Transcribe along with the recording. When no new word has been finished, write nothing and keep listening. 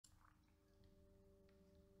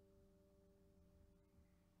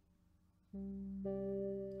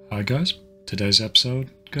Hi guys, today's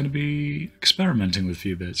episode going to be experimenting with a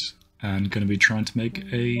few bits and going to be trying to make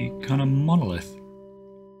a kind of monolith.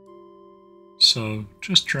 So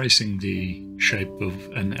just tracing the shape of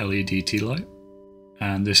an LED tea light,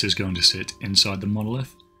 and this is going to sit inside the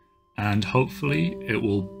monolith, and hopefully it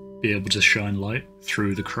will be able to shine light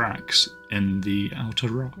through the cracks in the outer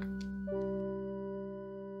rock.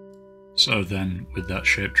 So then, with that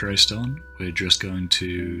shape traced on, we're just going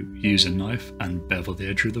to use a knife and bevel the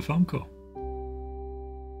edge of the foam core.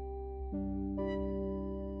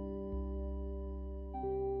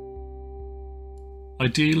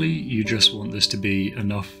 Ideally, you just want this to be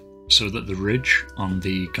enough so that the ridge on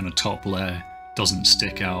the kind of top layer doesn't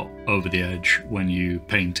stick out over the edge when you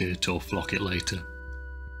paint it or flock it later.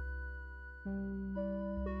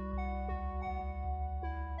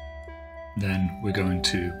 Then we're going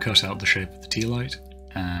to cut out the shape of the tea light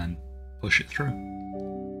and push it through.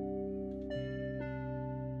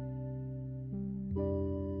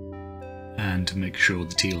 And to make sure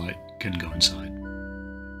the tea light can go inside.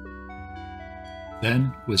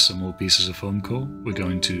 Then, with some more pieces of foam core, we're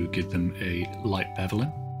going to give them a light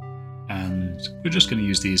beveling, and we're just going to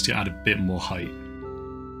use these to add a bit more height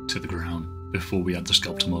to the ground before we add the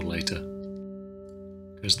sculptor mold later.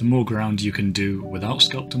 Because the more ground you can do without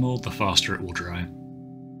sculptor mold, the faster it will dry.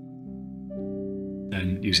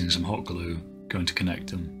 Then, using some hot glue, going to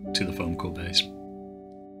connect them to the foam core base.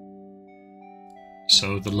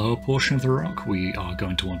 So the lower portion of the rock we are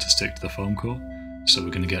going to want to stick to the foam core, so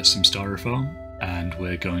we're going to get some styrofoam and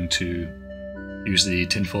we're going to use the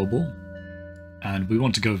tinfoil ball. And we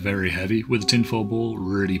want to go very heavy with the tinfoil ball,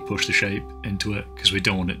 really push the shape into it because we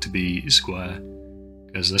don't want it to be square.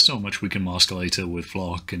 Because there's so much we can mask later with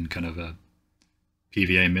flock and kind of a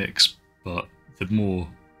PVA mix, but the more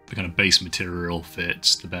the kind of base material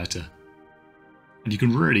fits, the better. And you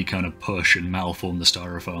can really kind of push and malform the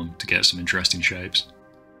styrofoam to get some interesting shapes.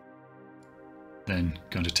 Then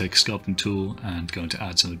going to take a sculpting tool and going to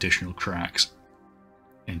add some additional cracks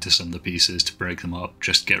into some of the pieces to break them up,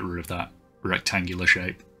 just to get rid of that rectangular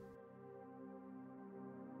shape.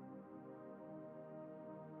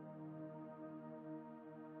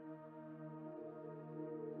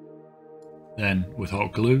 Then, with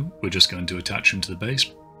hot glue, we're just going to attach them to the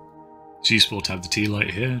base. It's useful to have the tea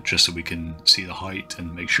light here, just so we can see the height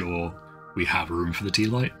and make sure we have room for the tea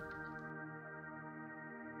light.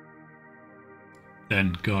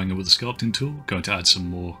 Then, going in with the sculpting tool, going to add some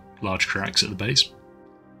more large cracks at the base.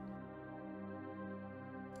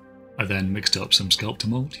 I then mixed up some sculptor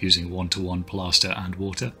mold using 1:1 plaster and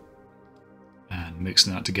water, and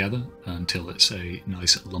mixing that together until it's a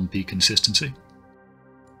nice lumpy consistency.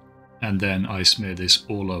 And then I smear this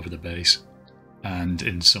all over the base and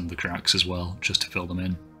in some of the cracks as well, just to fill them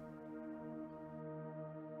in.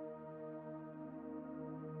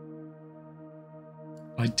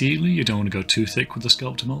 Ideally, you don't want to go too thick with the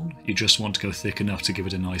sculptor mold, you just want to go thick enough to give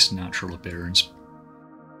it a nice natural appearance.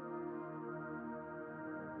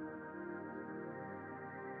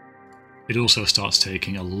 It also starts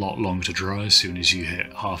taking a lot longer to dry as soon as you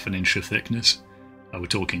hit half an inch of thickness. We're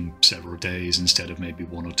talking several days instead of maybe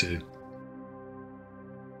 1 or 2.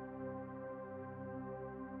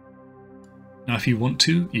 Now if you want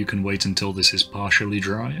to, you can wait until this is partially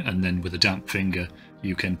dry, and then with a damp finger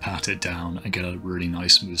you can pat it down and get a really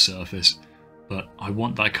nice smooth surface. But I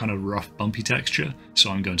want that kind of rough bumpy texture,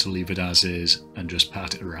 so I'm going to leave it as is and just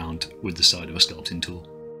pat it around with the side of a sculpting tool.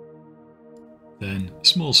 Then a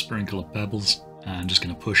small sprinkle of pebbles, and just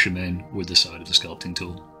going to push them in with the side of the sculpting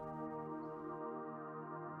tool.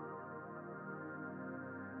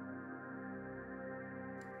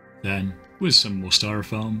 Then, with some more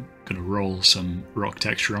styrofoam, going to roll some rock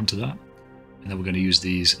texture onto that, and then we're going to use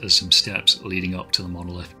these as some steps leading up to the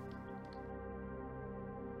monolith.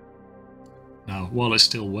 Now, while it's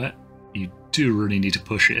still wet, you do really need to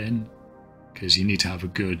push it in, because you need to have a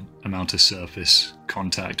good amount of surface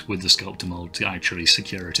contact with the sculptor mold to actually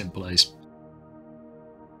secure it in place.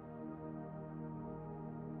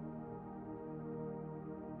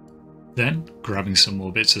 Then, grabbing some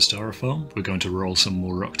more bits of styrofoam, we're going to roll some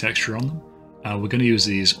more rock texture on them. We're going to use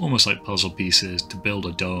these almost like puzzle pieces to build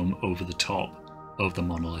a dome over the top of the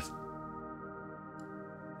monolith.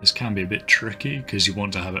 This can be a bit tricky because you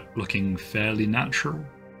want to have it looking fairly natural.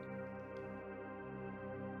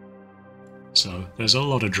 So there's a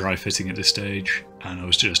lot of dry fitting at this stage, and I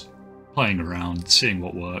was just playing around, seeing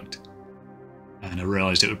what worked. And I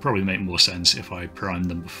realised it would probably make more sense if I primed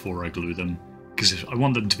them before I glue them, because I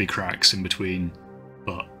want them to be cracks in between,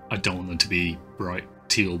 but I don't want them to be bright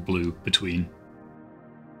teal blue between.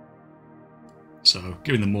 So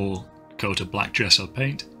giving them more coat of black gesso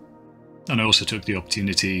paint, And I also took the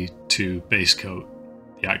opportunity to base coat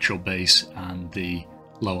the actual base and the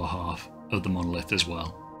lower half of the monolith as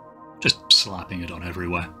well, just slapping it on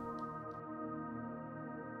everywhere.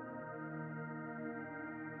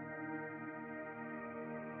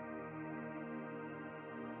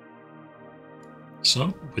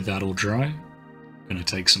 So, with that all dry, I'm going to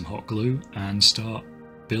take some hot glue and start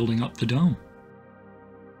building up the dome.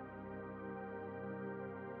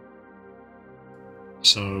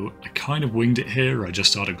 So I kind of winged it here. I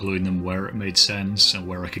just started gluing them where it made sense and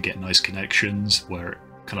where I could get nice connections, where it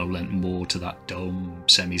kind of lent more to that dome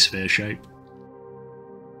semi-sphere shape.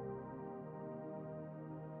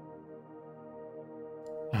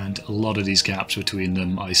 And a lot of these gaps between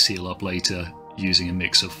them I seal up later using a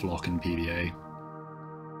mix of flock and PVA.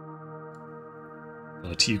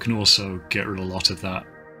 But you can also get rid of a lot of that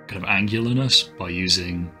kind of angularness by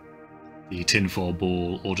using the tinfoil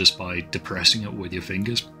ball or just by depressing it with your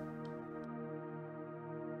fingers.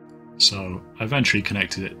 So I eventually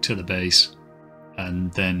connected it to the base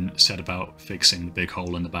and then set about fixing the big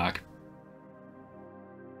hole in the back.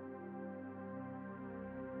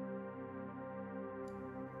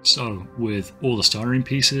 So with all the styrene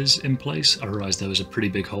pieces in place, I realised there was a pretty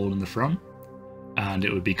big hole in the front, and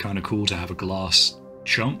it would be kind of cool to have a glass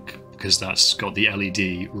chunk because that's got the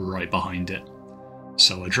LED right behind it.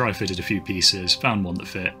 So I dry fitted a few pieces, found one that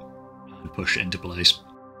fit, and pushed it into place.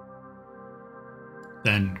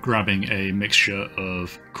 Then grabbing a mixture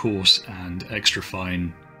of coarse and extra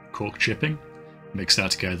fine cork chipping, mix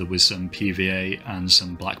that together with some PVA and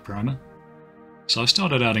some black primer. So I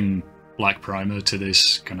started adding black primer to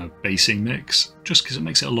this kind of basing mix, just because it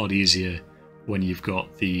makes it a lot easier when you've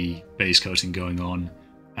got the base coating going on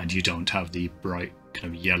and you don't have the bright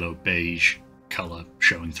kind of yellow beige colour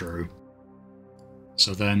showing through.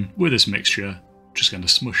 So then, with this mixture, just going to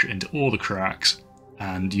smush it into all the cracks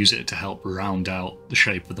and use it to help round out the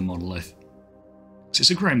shape of the monolith. So it's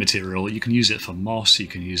a great material. You can use it for moss, you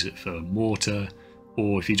can use it for mortar,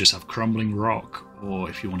 or if you just have crumbling rock, or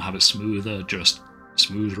if you want to have it smoother, just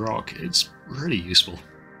smooth rock. It's really useful.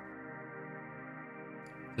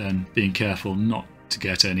 Then being careful not to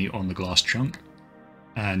get any on the glass chunk,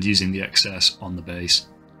 and using the excess on the base.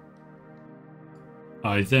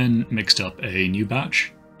 I then mixed up a new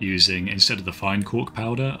batch using, instead of the fine cork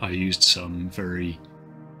powder, I used some very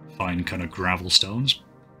fine kind of gravel stones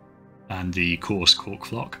and the coarse cork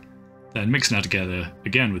flock. Then mixing that together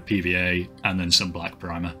again with PVA and then some black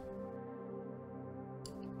primer.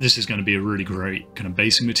 This is going to be a really great kind of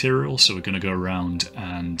basing material, so we're going to go around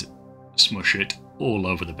and smush it all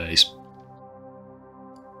over the base.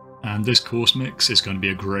 And this coarse mix is going to be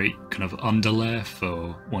a great kind of underlayer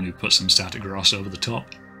for one who puts some static grass over the top,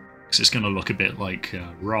 because it's going to look a bit like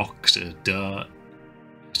rocks or dirt.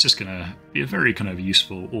 It's just going to be a very kind of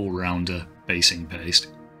useful all-rounder basing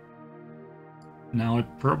paste. Now I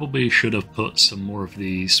probably should have put some more of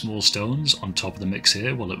the small stones on top of the mix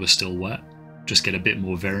here while it was still wet, just get a bit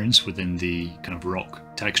more variance within the kind of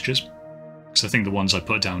rock textures, because I think the ones I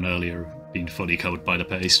put down earlier have been fully coated by the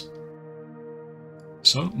paste.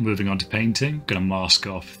 So, moving on to painting, going to mask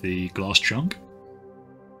off the glass chunk,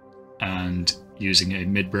 and using a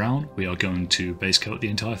mid-brown, we are going to base coat the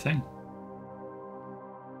entire thing.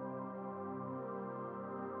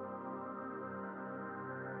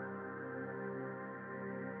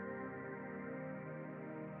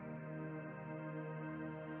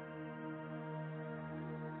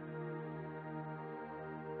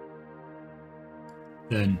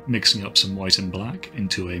 Then, mixing up some white and black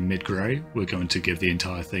into a mid-grey, we're going to give the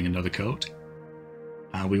entire thing another coat.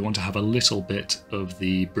 And we want to have a little bit of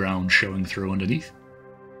the brown showing through underneath.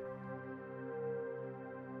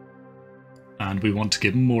 And we want to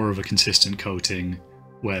give more of a consistent coating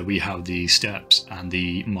where we have the steps and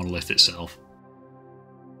the monolith itself.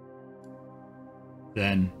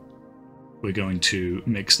 Then, we're going to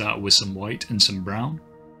mix that with some white and some brown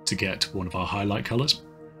to get one of our highlight colours.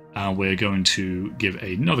 And we're going to give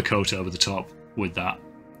another coat over the top with that.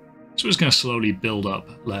 So it's going to slowly build up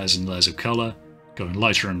layers and layers of colour, going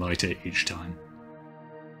lighter and lighter each time.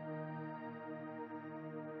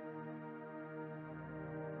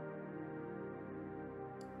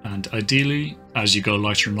 And ideally, as you go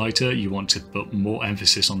lighter and lighter, you want to put more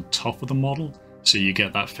emphasis on top of the model, so you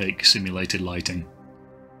get that fake simulated lighting.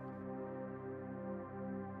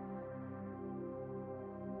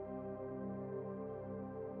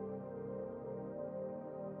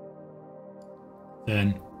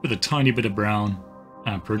 Then, with a tiny bit of brown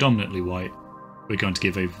and predominantly white, we're going to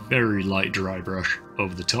give a very light dry brush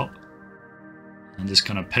over the top. And this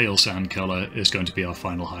kind of pale sand colour is going to be our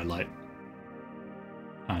final highlight.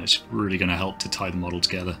 And it's really going to help to tie the model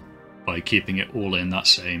together by keeping it all in that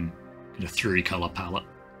same kind of 3-colour palette.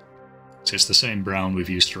 So it's the same brown we've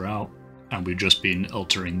used throughout, and we've just been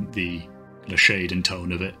altering the kind of shade and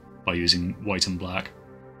tone of it by using white and black.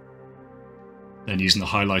 Then using the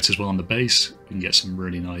highlights as well on the base, we can get some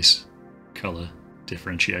really nice colour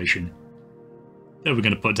differentiation. Then we're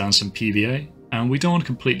going to put down some PVA, and we don't want to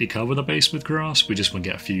completely cover the base with grass, we just want to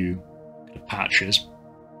get a few kind of patches.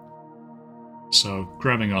 So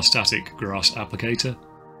grabbing our static grass applicator,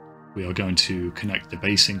 we are going to connect the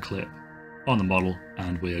basing clip on the model,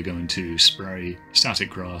 and we are going to spray static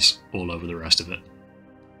grass all over the rest of it.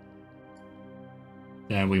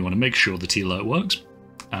 Then we want to make sure the T-alert works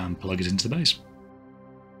and plug it into the base.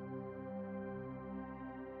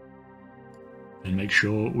 Then make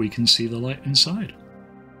sure we can see the light inside.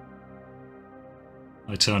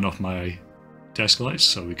 I turn off my desk lights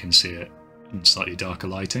so we can see it in slightly darker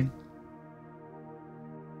lighting.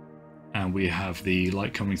 And we have the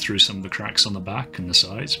light coming through some of the cracks on the back and the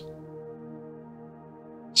sides.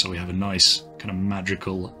 So we have a nice kind of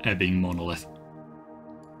magical ebbing monolith.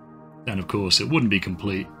 Then of course it wouldn't be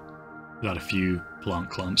complete without a few plant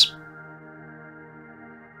clumps.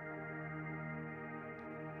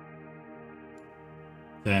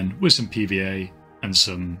 Then with some PVA and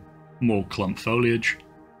some more clump foliage,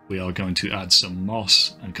 we are going to add some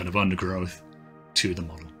moss and kind of undergrowth to the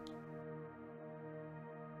model.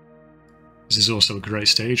 This is also a great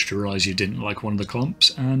stage to realise you didn't like one of the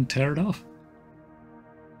clumps and tear it off.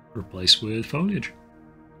 Replace with foliage.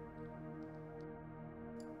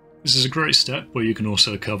 This is a great step where you can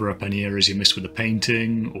also cover up any areas you missed with the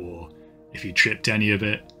painting, or if you chipped any of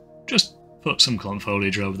it, just put some clump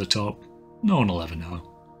foliage over the top. No one will ever know.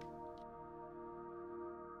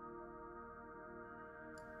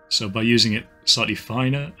 So by using it slightly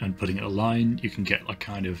finer and putting it a line, you can get a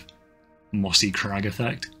kind of mossy crag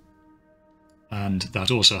effect. And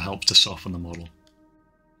that also helps to soften the model.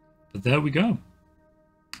 But there we go.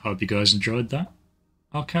 Hope you guys enjoyed that.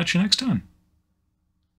 I'll catch you next time.